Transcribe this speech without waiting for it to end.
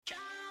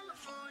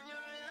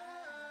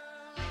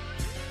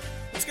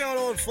going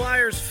on,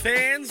 Flyers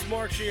fans?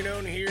 Mark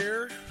Giannone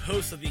here,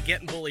 host of the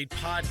Getting Bullied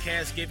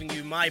podcast, giving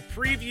you my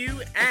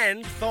preview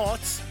and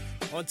thoughts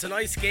on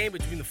tonight's game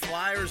between the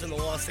Flyers and the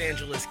Los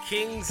Angeles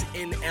Kings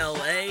in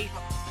LA,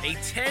 a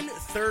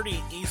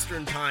 10:30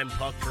 Eastern Time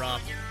puck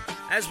drop.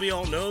 As we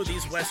all know,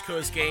 these West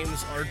Coast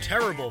games are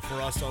terrible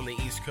for us on the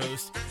East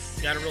Coast.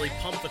 You got to really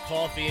pump the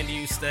coffee into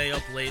you, stay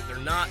up late. They're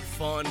not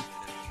fun,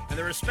 and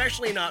they're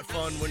especially not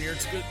fun when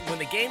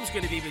the game's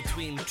going to be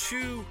between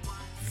two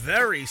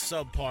very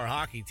subpar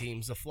hockey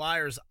teams. The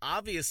Flyers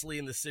obviously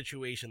in the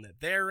situation that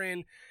they're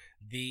in.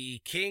 The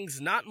Kings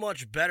not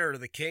much better.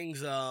 The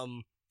Kings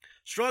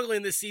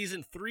struggling this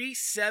season,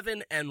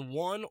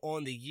 3-7-1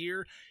 on the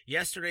year.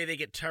 Yesterday they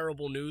get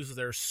terrible news of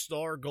their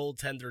star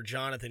goaltender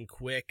Jonathan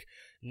Quick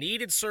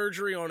needed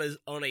surgery on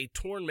a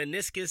torn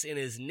meniscus in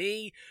his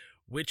knee,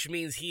 which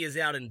means he is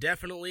out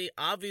indefinitely.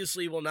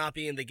 Obviously will not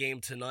be in the game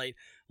tonight.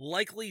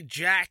 Likely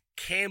Jack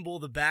Campbell,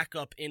 the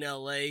backup in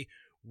LA,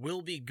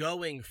 will be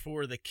going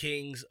for the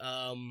Kings.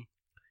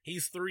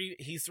 He's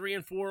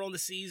 3-4 on the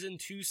season,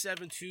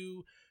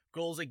 .272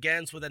 goals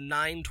against with a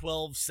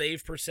 .912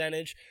 save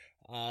percentage.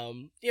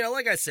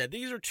 Like I said,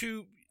 these are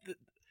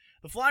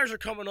the Flyers are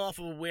coming off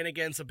of a win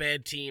against a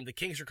bad team. The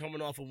Kings are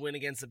coming off a win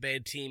against a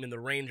bad team in the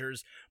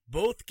Rangers.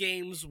 Both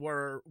games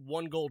were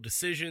 1-goal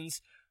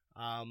decisions.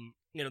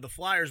 The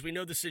Flyers, we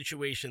know the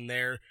situation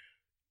there.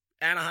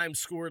 Anaheim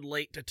scored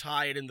late to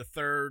tie it in the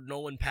third.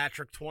 Nolan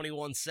Patrick,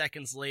 21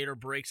 seconds later,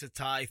 breaks a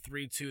tie,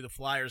 3-2. The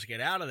Flyers get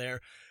out of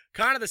there.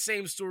 Kind of the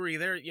same story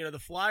there. The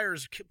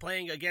Flyers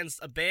playing against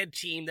a bad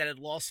team that had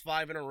lost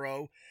 5 in a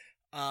row,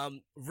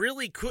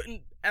 really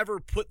couldn't ever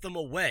put them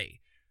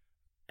away.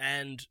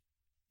 And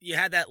you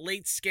had that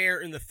late scare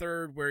in the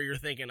third where you're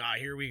thinking,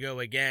 here we go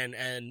again.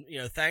 And,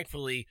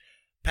 thankfully,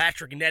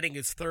 Patrick netting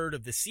his third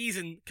of the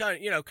season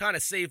kind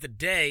of saved the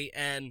day.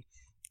 And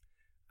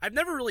I've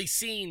never really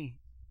seen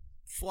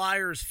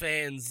Flyers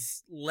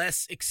fans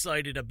less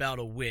excited about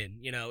a win.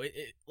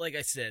 Like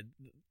I said,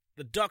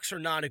 the Ducks are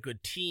not a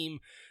good team.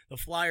 The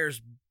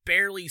Flyers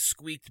barely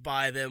squeaked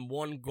by them,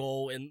 1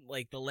 goal in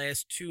the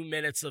last 2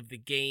 minutes of the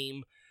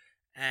game.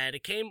 And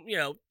it came,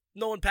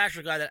 Nolan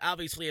Patrick, guy that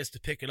obviously has to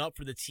pick it up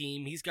for the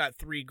team. He's got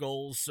 3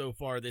 goals so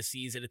far this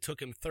season. It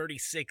took him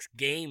 36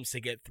 games to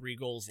get 3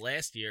 goals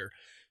last year.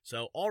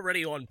 So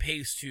already on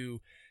pace to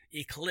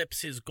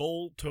eclipse his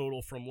goal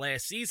total from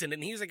last season.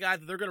 And he's a guy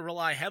that they're going to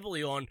rely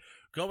heavily on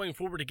going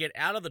forward to get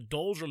out of the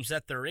doldrums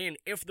that they're in,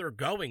 if they're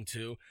going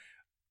to.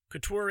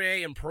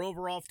 Couturier and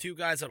Provorov, 2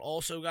 guys that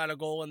also got a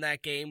goal in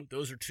that game.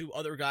 Those are 2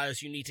 other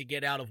guys you need to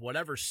get out of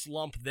whatever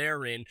slump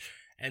they're in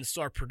and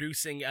start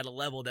producing at a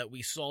level that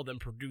we saw them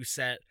produce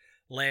at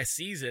last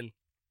season.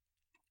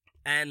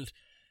 And,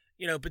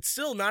 but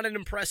still not an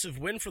impressive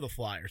win for the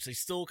Flyers. They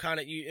still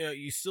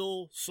you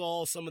still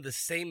saw some of the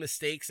same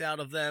mistakes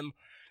out of them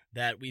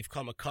that we've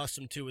come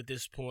accustomed to at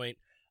this point.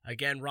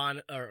 Again,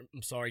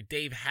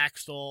 Dave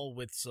Hackstall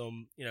with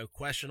some,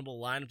 questionable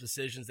lineup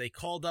decisions. They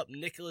called up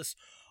Nicholas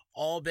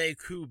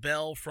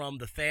Aube-Kubel from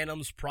the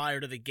Phantoms prior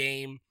to the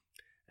game.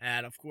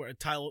 And, of course,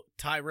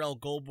 Tyrell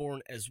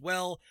Goulbourne as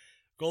well.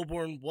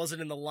 Goulbourne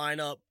wasn't in the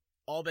lineup.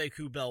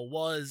 Aube-Kubel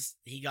was.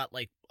 He got,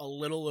 a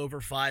little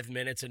over 5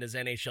 minutes in his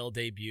NHL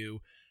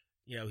debut.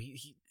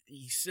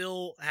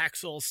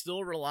 Hackstall's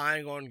still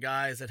relying on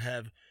guys that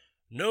have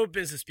no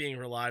business being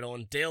relied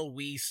on. Dale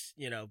Weiss,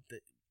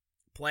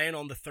 playing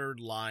on the third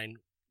line.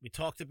 We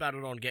talked about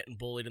it on Getting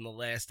Bullied in the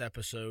last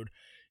episode.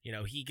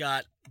 He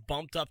got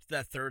bumped up to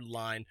that third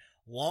line.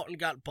 Lawton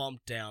got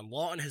bumped down.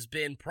 Lawton has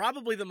been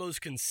probably the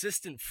most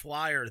consistent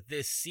Flyer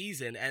this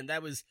season, and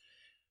that was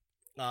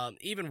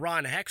even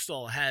Ron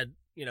Hextall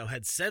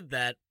had said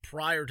that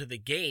prior to the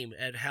game,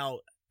 and how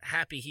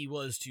happy he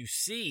was to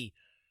see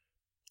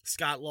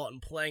Scott Lawton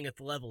playing at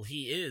the level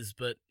he is.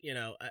 But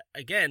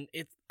again,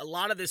 a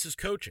lot of this is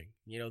coaching.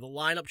 The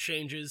lineup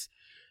changes,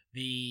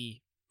 the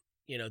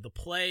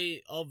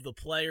play of the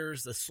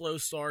players, the slow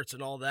starts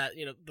and all that.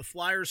 The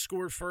Flyers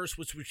scored first,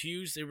 which was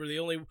huge. They were the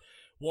only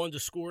one to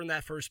score in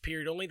that first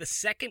period. Only the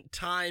second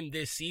time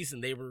this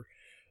season they were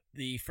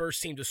the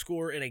first team to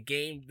score in a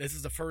game. This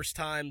is the first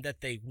time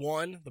that they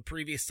won. The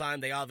previous time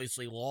they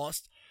obviously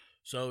lost.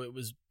 So it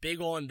was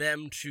big on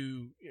them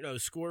to,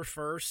 score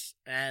first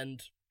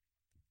and,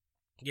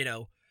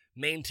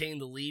 maintain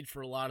the lead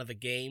for a lot of the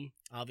game,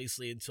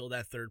 obviously until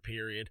that third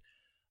period.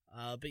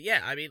 But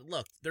yeah,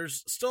 look,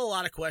 there's still a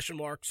lot of question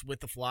marks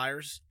with the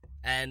Flyers,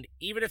 and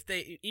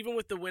even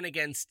with the win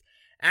against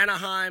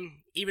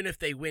Anaheim, even if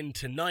they win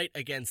tonight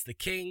against the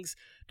Kings,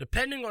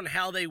 depending on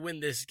how they win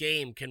this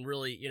game can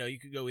really, you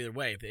could go either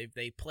way. If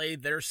they play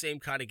their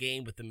same kind of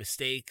game with the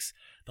mistakes,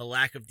 the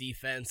lack of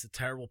defense, the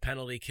terrible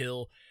penalty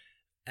kill,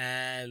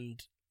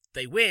 and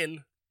they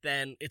win,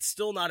 then it's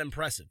still not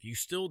impressive. You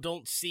still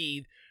don't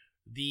see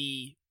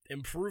the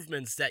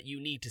improvements that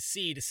you need to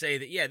see to say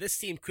that, yeah, this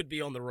team could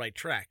be on the right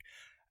track.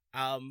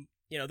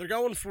 They're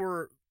going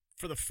for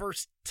the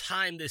first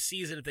time this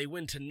season. If they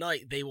win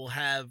tonight, they will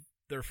have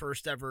their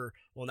first ever,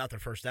 well, not their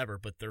first ever,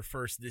 but their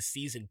first this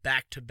season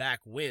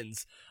back-to-back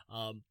wins.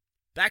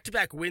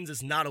 Back-to-back wins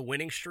is not a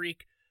winning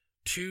streak,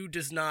 2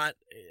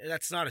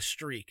 that's not a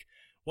streak.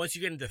 Once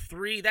you get into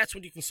 3, that's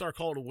when you can start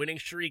calling it a winning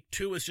streak.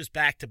 2 is just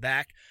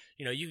back-to-back.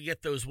 You can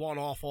get those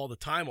one-off all the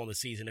time on the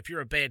season. If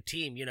you're a bad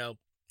team,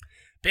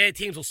 bad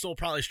teams will still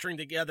probably string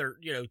together,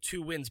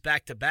 2 wins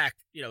back-to-back,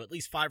 at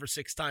least 5 or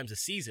 6 times a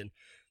season.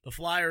 The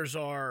Flyers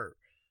are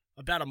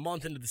about a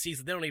month into the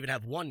season. They don't even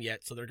have 1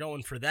 yet, so they're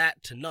going for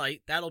that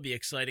tonight. That'll be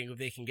exciting if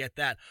they can get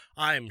that,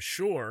 I'm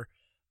sure.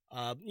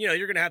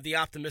 You're going to have the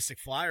optimistic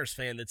Flyers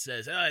fan that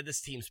says, this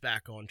team's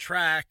back on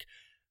track.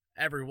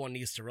 Everyone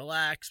needs to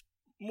relax.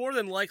 More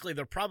than likely,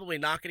 they're probably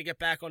not going to get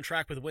back on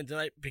track with a win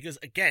tonight because,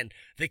 again,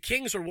 the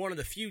Kings are one of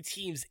the few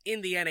teams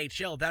in the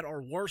NHL that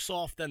are worse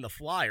off than the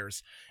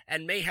Flyers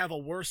and may have a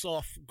worse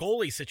off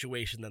goalie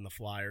situation than the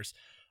Flyers.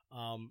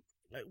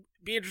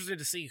 Be interested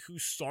to see who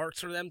starts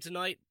for them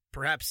tonight.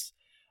 Perhaps,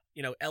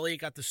 Elliott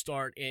got the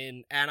start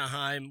in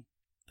Anaheim.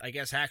 I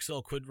guess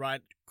Haxtell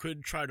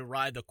could try to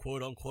ride the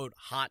quote-unquote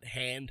hot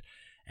hand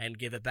and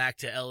give it back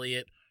to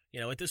Elliott.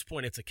 At this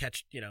point, it's a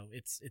catch,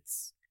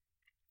 it's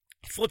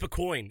flip a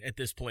coin at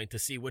this point to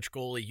see which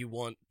goalie you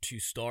want to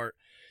start.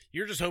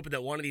 You're just hoping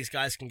that one of these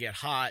guys can get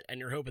hot, and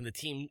you're hoping the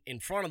team in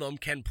front of them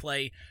can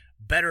play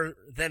better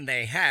than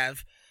they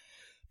have.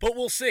 But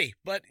we'll see.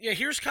 But yeah,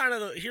 here's kind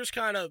of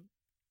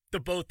the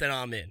boat that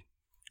I'm in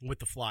with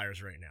the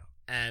Flyers right now.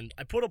 And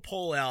I put a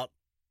poll out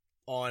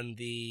on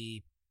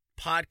the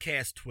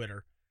podcast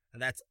Twitter,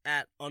 and that's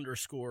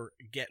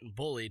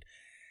 @_gettingbullied.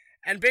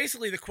 And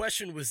basically the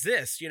question was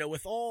this,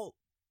 with all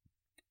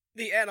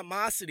the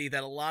animosity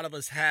that a lot of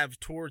us have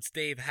towards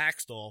Dave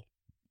Hakstol,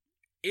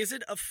 is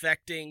it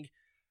affecting,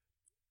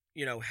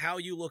 how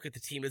you look at the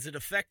team? Is it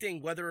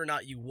affecting whether or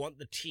not you want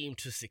the team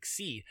to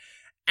succeed?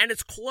 And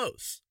it's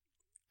close.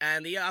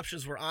 And the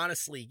options were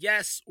honestly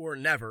yes or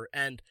never.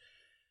 And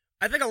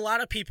I think a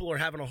lot of people are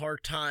having a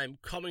hard time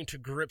coming to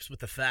grips with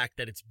the fact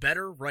that it's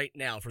better right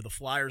now for the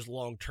Flyers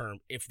long term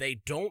if they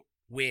don't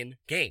win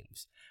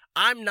games.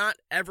 I'm not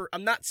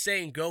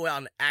saying go out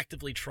and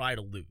actively try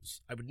to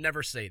lose. I would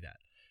never say that.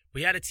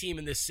 We had a team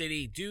in this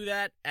city do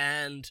that,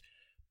 and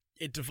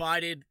it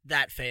divided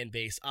that fan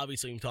base.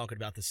 Obviously, I'm talking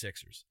about the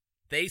Sixers.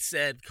 They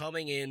said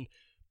coming in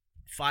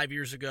 5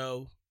 years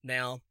ago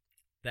now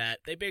that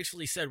they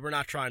basically said, we're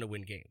not trying to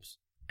win games.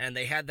 And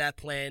they had that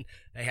plan.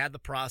 They had the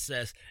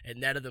process. It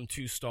netted them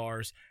 2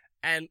 stars.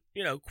 And,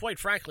 quite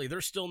frankly,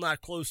 they're still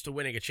not close to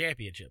winning a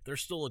championship. They're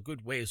still a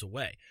good ways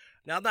away.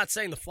 Now, I'm not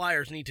saying the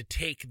Flyers need to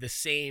take the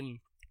same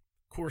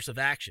course of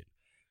action,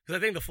 because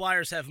I think the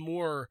Flyers have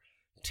more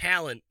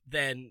talent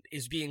than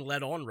is being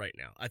led on right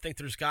now. I think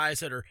there's guys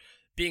that are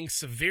being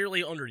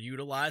severely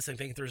underutilized. I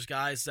think there's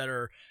guys that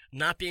are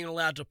not being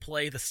allowed to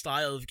play the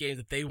style of game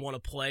that they want to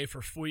play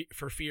for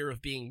fear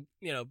of being,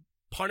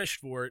 punished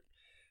for it,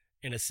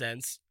 in a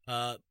sense.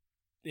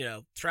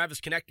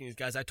 Travis Konecny, these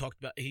guys I talked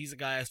about, he's a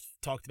guy I've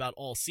talked about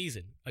all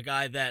season. A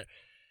guy that,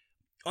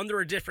 under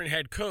a different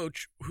head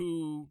coach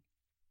who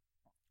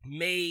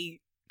may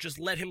just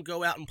let him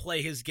go out and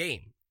play his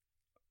game,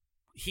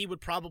 he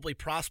would probably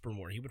prosper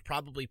more. He would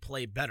probably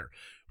play better.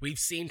 We've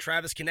seen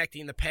Travis Konecny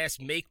in the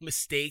past make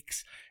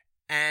mistakes,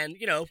 and,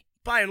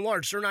 by and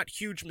large, they're not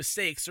huge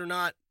mistakes. They're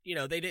not,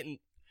 they didn't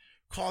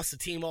cost the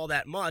team all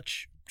that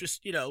much.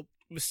 Just,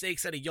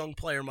 mistakes that a young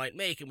player might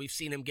make, and we've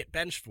seen him get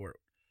benched for it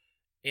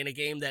in a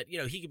game that,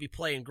 he could be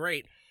playing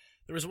great.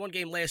 There was one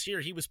game last year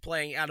he was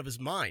playing out of his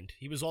mind.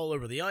 He was all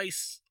over the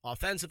ice,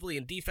 offensively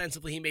and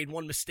defensively. He made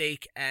one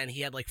mistake, and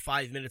he had like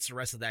 5 minutes the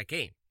rest of that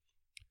game.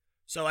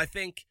 So I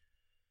think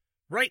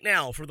right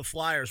now, for the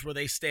Flyers, where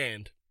they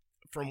stand,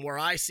 from where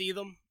I see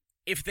them,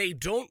 if they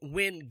don't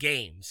win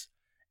games,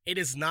 it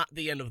is not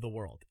the end of the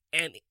world.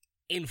 And,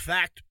 in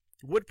fact,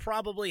 would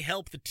probably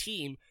help the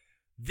team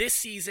this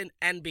season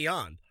and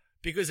beyond.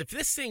 Because if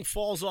this thing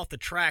falls off the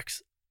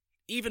tracks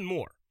even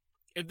more,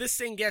 if this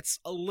thing gets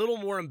a little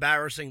more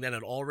embarrassing than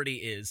it already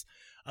is,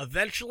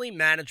 eventually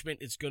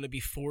management is going to be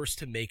forced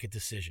to make a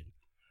decision.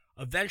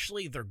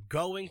 Eventually, they're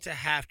going to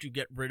have to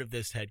get rid of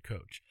this head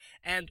coach.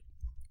 And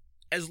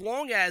as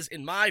long as,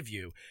 in my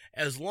view,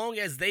 as long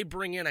as they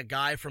bring in a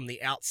guy from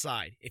the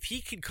outside, if he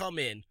can come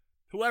in,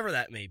 whoever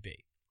that may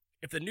be,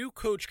 if the new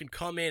coach can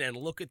come in and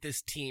look at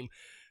this team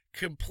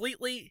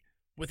completely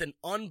with an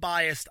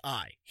unbiased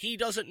eye, he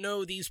doesn't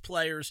know these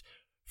players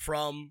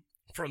from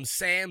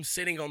Sam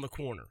sitting on the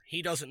corner.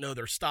 He doesn't know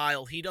their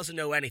style. He doesn't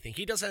know anything.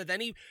 He doesn't have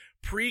any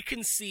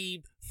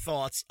preconceived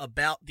thoughts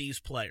about these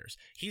players.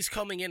 He's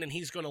coming in and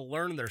he's going to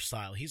learn their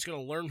style. He's going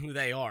to learn who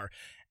they are.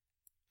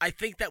 I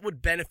think that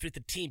would benefit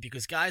the team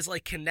because guys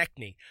like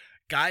Konecny,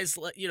 guys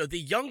like, the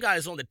young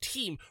guys on the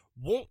team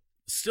won't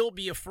still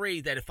be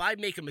afraid that if I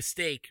make a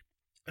mistake,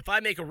 if I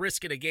make a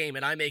risk in a game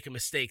and I make a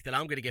mistake, that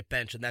I'm going to get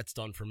benched and that's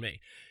done for me.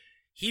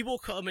 He will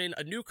come in,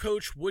 a new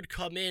coach would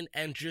come in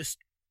and just,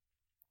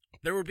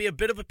 there would be a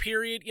bit of a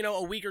period,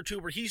 a week or two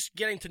where he's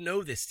getting to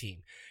know this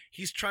team.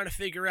 He's trying to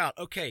figure out,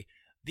 okay,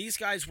 these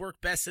guys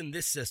work best in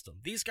this system.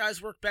 These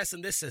guys work best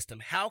in this system.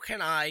 How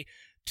can I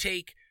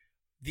take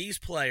these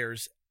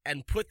players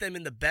and put them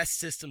in the best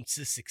system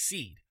to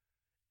succeed?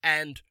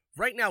 And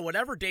right now,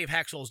 whatever Dave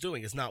Haxall is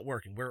doing is not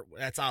working.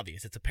 That's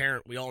obvious. It's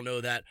apparent. We all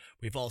know that.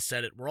 We've all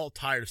said it. We're all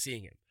tired of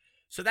seeing it.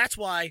 So that's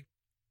why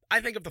I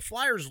think if the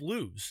Flyers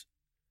lose,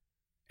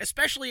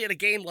 especially in a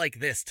game like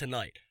this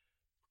tonight,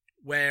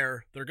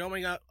 where they're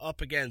going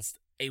up against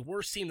a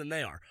worse team than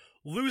they are,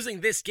 losing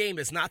this game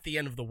is not the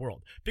end of the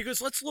world.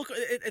 Because let's look,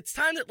 it's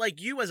time that,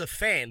 like, you as a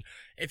fan,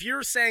 if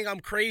you're saying I'm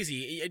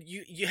crazy,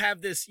 you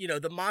have this,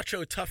 the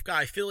macho tough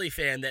guy Philly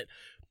fan that,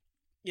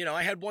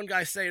 I had one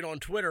guy say it on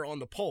Twitter on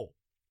the poll.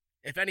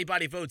 If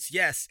anybody votes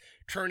yes,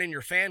 turn in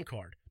your fan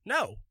card.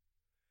 No.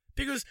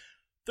 Because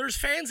there's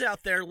fans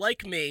out there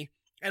like me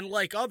and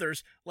like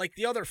others, like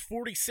the other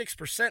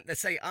 46% that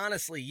say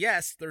honestly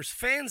yes. There's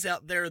fans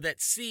out there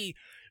that see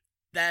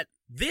that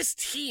this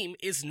team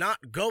is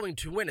not going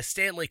to win a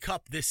Stanley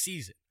Cup this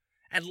season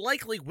and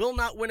likely will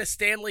not win a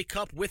Stanley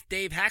Cup with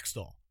Dave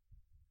Haxall.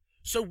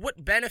 So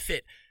what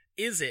benefit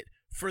is it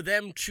for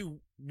them to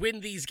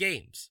win these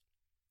games?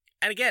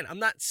 And again, I'm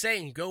not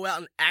saying go out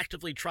and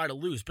actively try to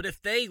lose, but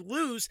if they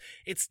lose,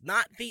 it's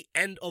not the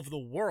end of the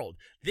world.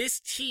 This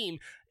team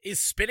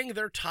is spinning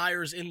their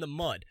tires in the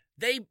mud.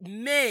 They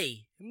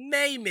may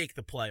make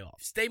the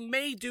playoffs. They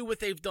may do what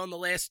they've done the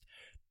last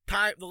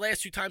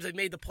 2 times they've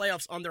made the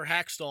playoffs under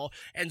Haxall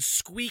and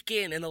squeak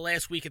in the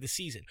last week of the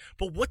season.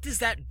 But what does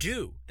that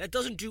do? That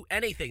doesn't do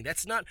anything.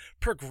 That's not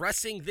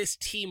progressing this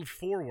team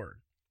forward.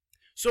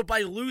 So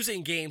by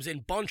losing games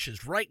in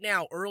bunches right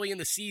now, early in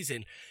the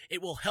season,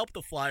 it will help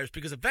the Flyers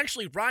because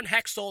eventually Ron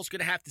Hextall is going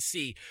to have to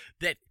see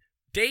that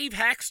Dave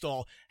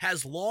Haxall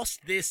has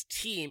lost this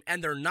team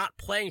and they're not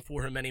playing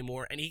for him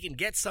anymore and he can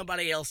get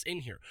somebody else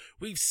in here.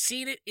 We've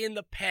seen it in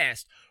the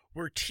past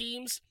where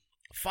teams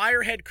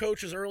fire head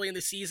coaches early in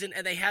the season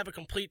and they have a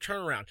complete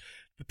turnaround.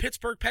 The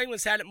Pittsburgh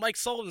Penguins had it Mike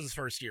Sullivan's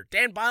first year.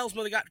 Dan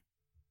Bilesmother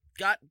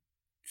got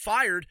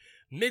fired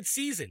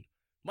mid-season.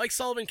 Mike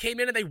Sullivan came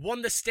in and they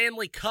won the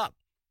Stanley Cup.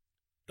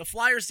 The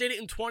Flyers did it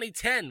in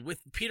 2010 with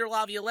Peter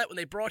Laviolette when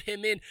they brought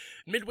him in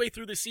midway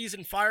through the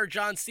season, fired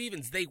John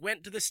Stevens. They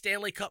went to the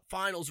Stanley Cup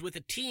Finals with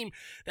a team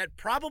that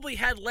probably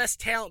had less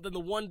talent than the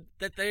one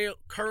that they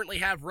currently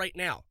have right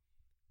now.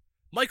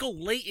 Michael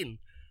Leighton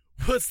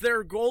was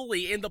their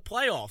goalie in the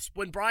playoffs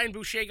when Brian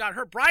Boucher got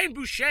hurt. Brian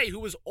Boucher, who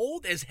was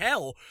old as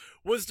hell,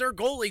 was their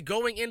goalie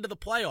going into the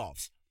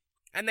playoffs.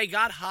 And they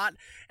got hot,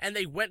 and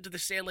they went to the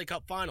Stanley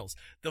Cup Finals.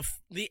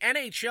 The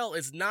NHL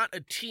is not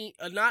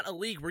a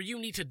league where you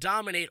need to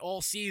dominate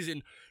all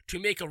season to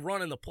make a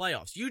run in the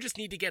playoffs. You just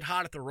need to get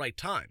hot at the right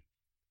time.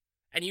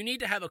 And you need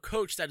to have a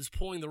coach that is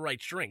pulling the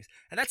right strings.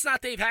 And that's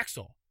not Dave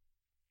Haxall.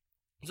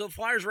 So the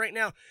Flyers right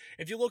now,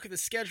 if you look at the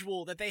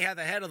schedule that they have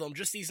ahead of them,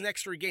 just these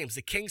next 3 games,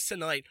 the Kings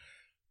tonight,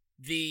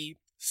 the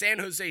San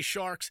Jose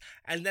Sharks,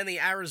 and then the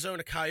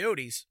Arizona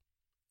Coyotes,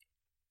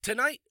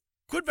 tonight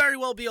could very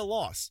well be a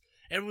loss.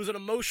 It was an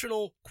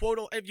emotional, quote,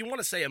 if you want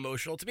to say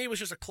emotional, to me it was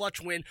just a clutch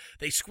win.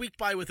 They squeaked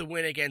by with a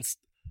win against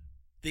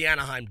the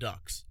Anaheim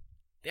Ducks.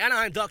 The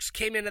Anaheim Ducks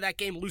came into that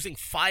game losing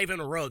 5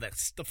 in a row.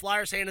 The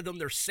Flyers handed them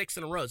their 6th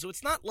in a row. So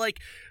it's not like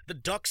the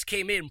Ducks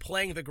came in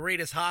playing the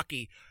greatest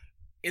hockey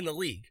in the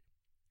league.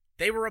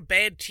 They were a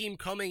bad team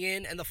coming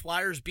in, and the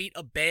Flyers beat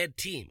a bad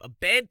team. A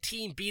bad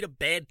team beat a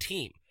bad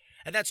team.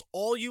 And that's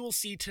all you will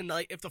see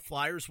tonight if the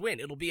Flyers win.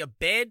 It'll be a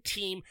bad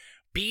team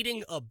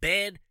beating a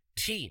bad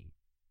team.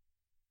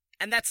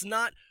 And that's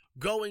not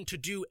going to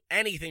do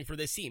anything for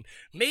this team.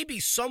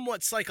 Maybe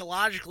somewhat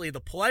psychologically, the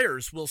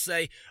players will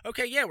say,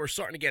 okay, yeah, we're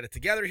starting to get it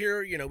together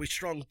here. We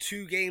strung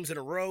 2 wins in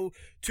a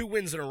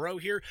row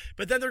here.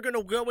 But then they're going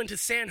to go into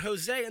San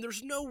Jose, and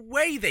there's no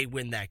way they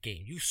win that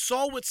game. You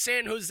saw what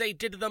San Jose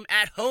did to them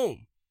at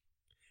home.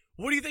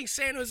 What do you think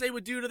San Jose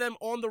would do to them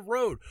on the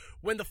road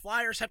when the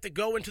Flyers have to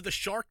go into the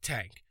Shark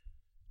Tank?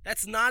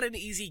 That's not an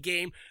easy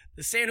game.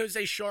 The San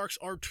Jose Sharks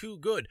are too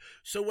good.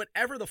 So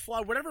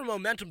whatever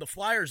momentum the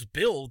Flyers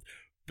build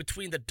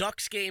between the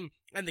Ducks game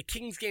and the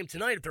Kings game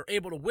tonight, if they're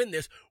able to win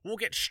this, will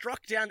get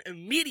struck down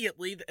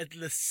immediately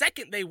the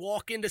second they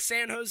walk into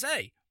San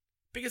Jose.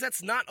 Because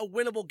that's not a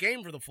winnable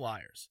game for the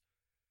Flyers.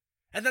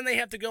 And then they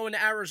have to go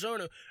into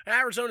Arizona. And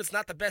Arizona's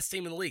not the best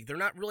team in the league. They're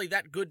not really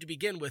that good to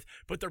begin with,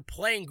 but they're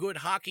playing good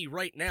hockey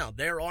right now.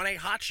 They're on a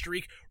hot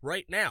streak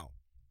right now.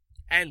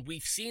 And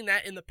we've seen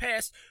that in the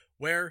past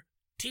where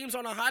teams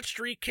on a hot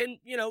streak can,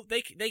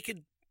 they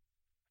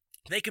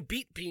could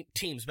beat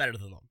teams better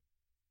than them.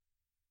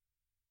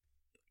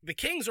 The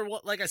Kings are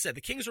like I said,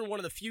 the Kings are one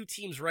of the few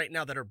teams right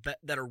now that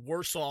are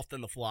worse off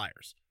than the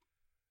Flyers.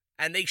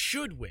 And they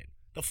should win.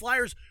 The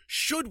Flyers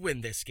should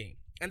win this game.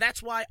 And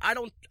that's why I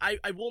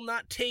will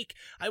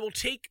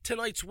take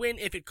tonight's win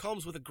if it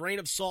comes with a grain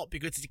of salt,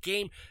 because it's a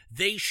game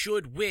they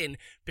should win,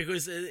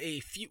 because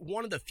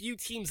one of the few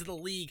teams in the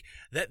league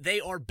that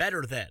they are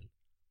better than.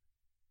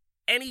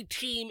 Any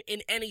team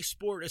in any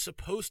sport is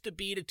supposed to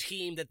beat a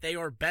team that they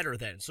are better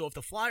than. So if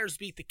the Flyers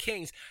beat the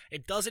Kings,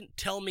 it doesn't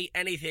tell me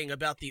anything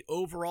about the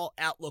overall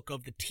outlook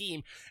of the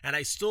team. And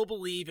I still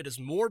believe it is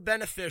more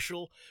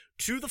beneficial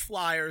to the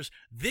Flyers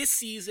this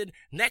season,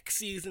 next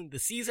season, the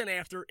season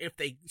after, if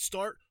they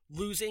start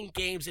losing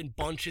games in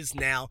bunches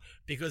now,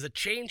 because a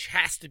change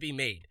has to be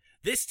made.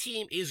 This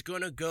team is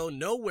going to go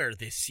nowhere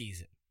this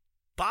season.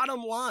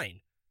 Bottom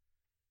line.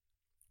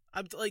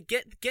 I'm like,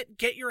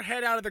 get your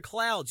head out of the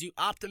clouds, you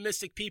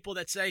optimistic people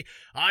that say,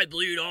 I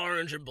bleed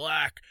orange and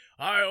black.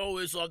 I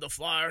always love the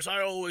Flyers.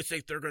 I always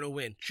think they're going to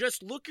win.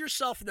 Just look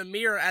yourself in the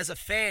mirror as a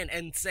fan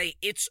and say,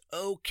 it's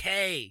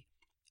okay.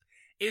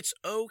 It's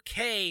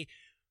okay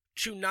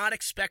to not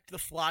expect the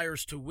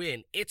Flyers to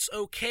win. It's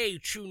okay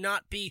to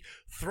not be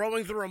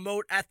throwing the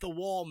remote at the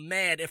wall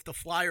mad if the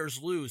Flyers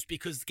lose,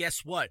 because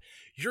guess what?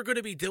 You're going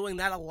to be doing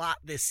that a lot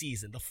this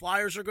season. The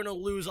Flyers are going to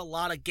lose a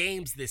lot of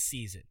games this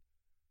season.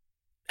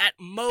 At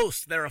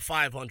most, they're a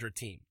 500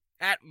 team.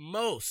 At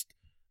most,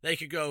 they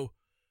could go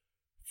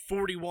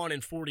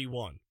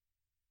 41-41.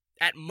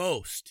 At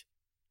most.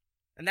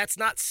 And that's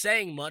not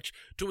saying much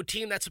to a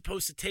team that's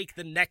supposed to take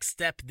the next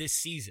step this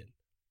season.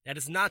 That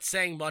is not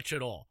saying much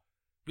at all.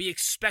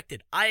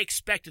 I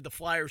expected the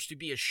Flyers to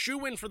be a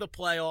shoo-in for the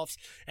playoffs,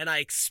 and I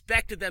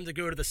expected them to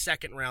go to the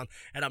second round,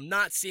 and I'm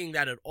not seeing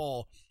that at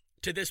all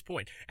to this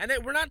point. And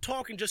then we're not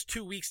talking just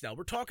 2 weeks now.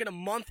 We're talking a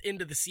month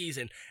into the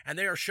season, and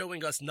they are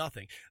showing us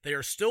nothing. They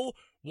are still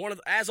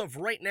as of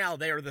right now,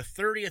 they are the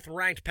 30th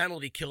ranked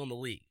penalty kill in the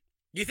league.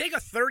 You think a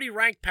 30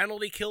 ranked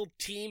penalty kill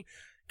team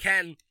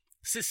can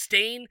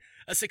sustain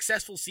a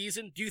successful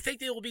season? Do you think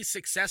they will be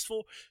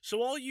successful?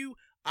 So all you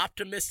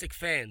optimistic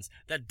fans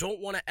that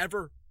don't want to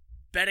ever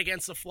bet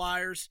against the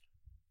Flyers,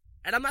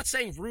 and I'm not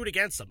saying root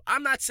against them.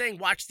 I'm not saying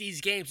watch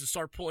these games and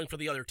start pulling for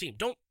the other team.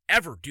 Don't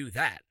ever do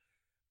that.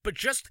 But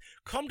just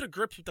come to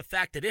grips with the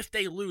fact that if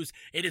they lose,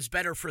 it is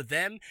better for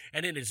them,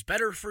 and it is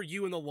better for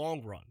you in the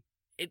long run.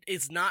 It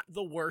is not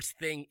the worst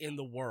thing in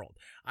the world.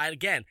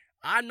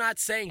 I'm not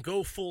saying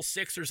go full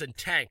Sixers and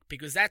tank,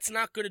 because that's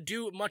not going to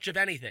do much of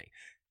anything.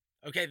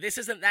 Okay, this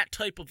isn't that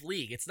type of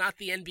league. It's not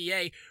the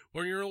NBA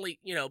where you're only,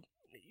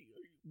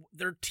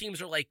 their teams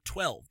are like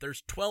 12.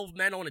 There's 12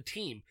 men on a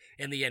team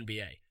in the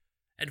NBA.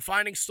 And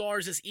finding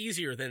stars is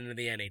easier than in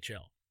the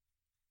NHL.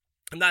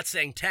 I'm not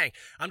saying tank.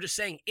 I'm just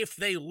saying if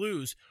they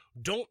lose,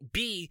 don't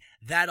be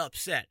that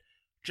upset.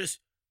 Just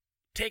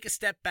take a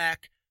step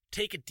back,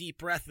 take a deep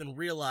breath, and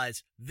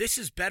realize this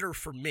is better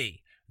for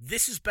me.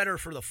 This is better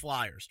for the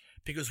Flyers.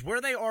 Because where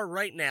they are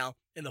right now,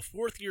 in the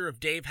fourth year of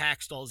Dave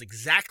Hakstol, is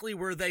exactly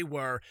where they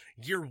were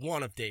year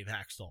one of Dave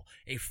Hakstol.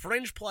 A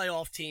fringe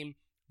playoff team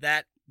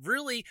that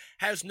really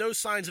has no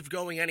signs of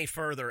going any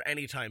further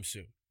anytime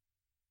soon.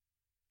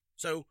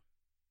 So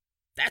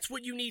that's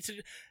what you need to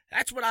do.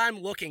 That's what I'm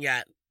looking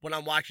at when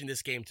I'm watching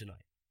this game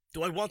tonight.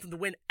 Do I want them to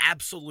win?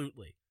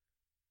 Absolutely.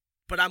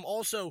 But I'm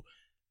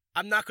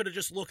not going to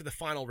just look at the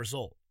final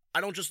result. I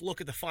don't just look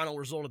at the final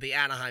result of the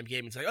Anaheim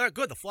game and say, all right,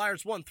 good, the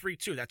Flyers won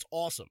 3-2. That's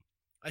awesome.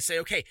 I say,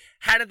 okay,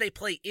 how did they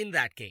play in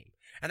that game?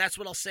 And that's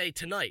what I'll say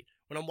tonight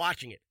when I'm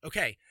watching it.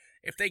 Okay,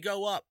 if they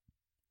go up,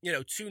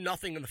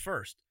 2-0 in the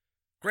first,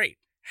 great.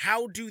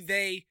 How do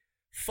they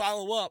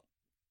follow up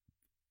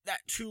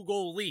that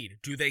 2-goal lead?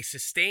 Do they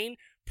sustain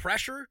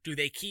pressure? Do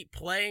they keep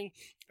playing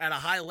at a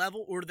high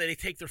level, or do they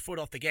take their foot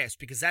off the gas?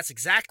 Because that's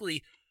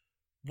exactly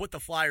what the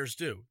Flyers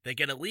do. They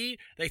get a lead,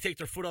 they take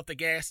their foot off the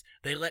gas,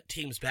 they let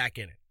teams back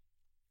in it.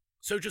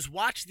 So just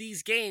watch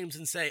these games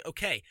and say,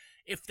 okay,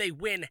 if they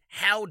win,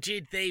 how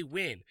did they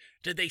win?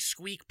 Did they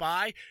squeak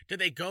by? Did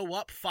they go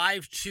up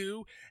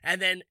 5-2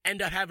 and then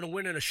end up having to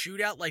win in a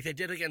shootout like they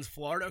did against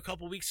Florida a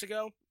couple weeks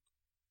ago?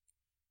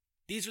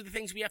 These are the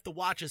things we have to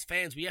watch as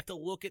fans. We have to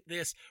look at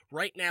this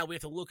right now. We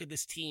have to look at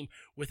this team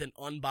with an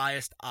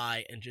unbiased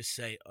eye and just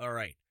say, all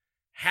right,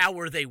 how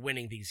are they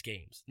winning these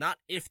games? Not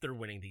if they're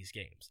winning these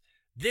games.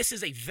 This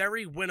is a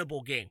very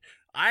winnable game.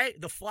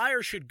 The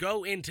Flyers should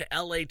go into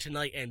LA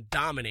tonight and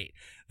dominate.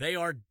 They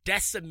are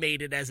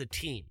decimated as a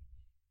team.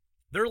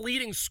 Their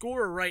leading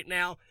scorer right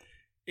now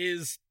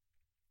is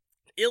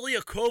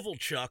Ilya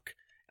Kovalchuk.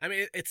 I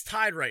mean, it's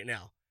tied right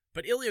now.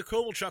 But Ilya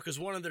Kovalchuk is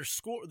one of their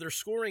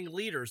scoring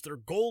leaders, their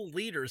goal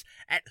leaders,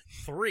 at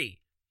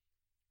 3.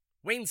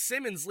 Wayne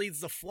Simmons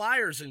leads the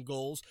Flyers in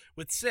goals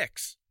with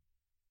 6.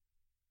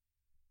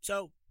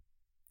 So,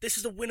 this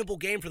is a winnable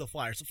game for the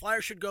Flyers. The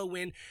Flyers should go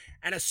in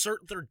and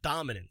assert their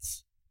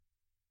dominance.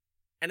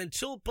 And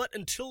until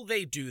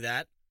they do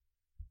that,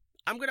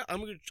 I'm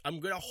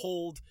gonna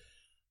hold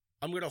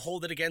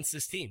it against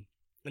this team.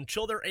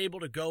 Until they're able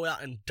to go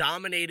out and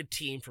dominate a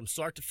team from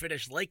start to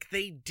finish like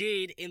they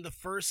did in the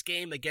first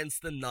game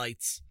against the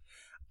Knights,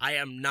 I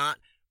am not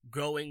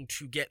going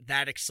to get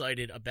that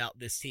excited about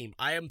this team.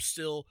 I am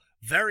still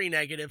very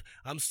negative.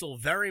 I'm still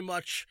very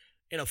much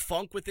in a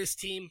funk with this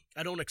team.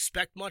 I don't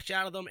expect much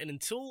out of them. And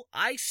until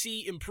I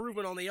see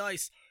improvement on the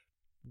ice,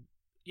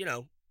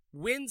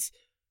 wins,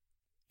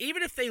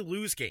 even if they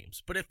lose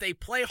games, but if they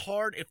play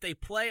hard, if they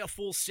play a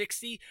full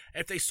 60,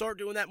 if they start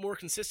doing that more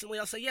consistently,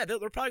 I'll say, yeah, they're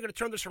probably going to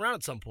turn this around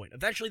at some point.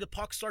 Eventually, the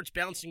puck starts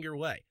bouncing your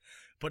way.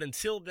 But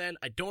until then,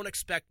 I don't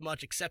expect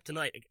much except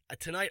tonight.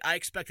 Tonight, I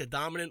expect a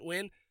dominant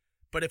win,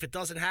 but if it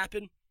doesn't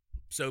happen,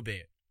 so be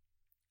it.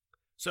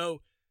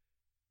 So,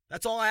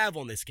 that's all I have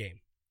on this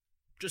game.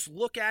 Just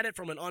look at it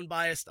from an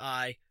unbiased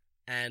eye,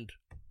 and,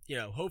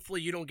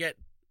 hopefully you don't get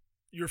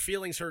your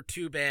feelings hurt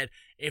too bad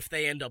if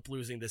they end up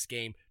losing this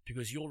game,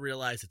 because you'll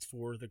realize it's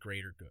for the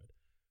greater good.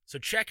 So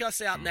check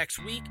us out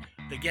next week.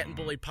 The Getting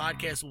Bullied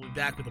podcast will be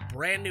back with a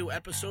brand new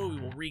episode.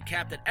 We will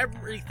recap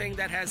everything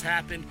that has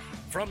happened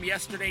from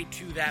yesterday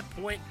to that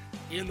point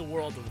in the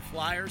world of the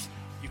Flyers.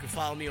 You can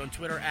follow me on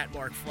Twitter at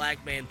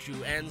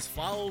MarkFlagman2Ns.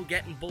 Follow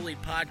Getting Bullied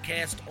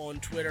podcast on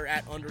Twitter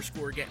at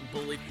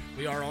 _GettingBullied.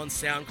 We are on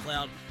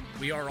SoundCloud.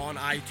 We are on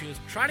iTunes.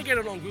 I'm trying to get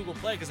it on Google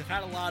Play because I've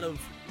had a lot of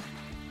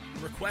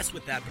requests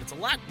with that, but it's a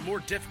lot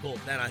more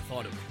difficult than I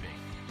thought it would be.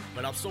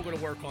 But I'm still going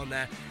to work on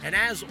that. And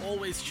as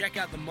always, check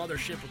out the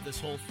mothership of this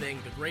whole thing,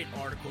 the great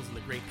articles and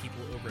the great people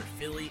over at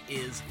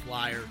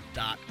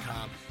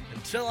PhillyIsFlyer.com.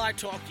 Until I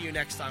talk to you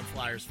next time,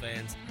 Flyers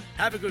fans,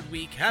 have a good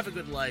week, have a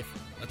good life.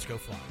 Let's go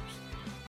Flyers.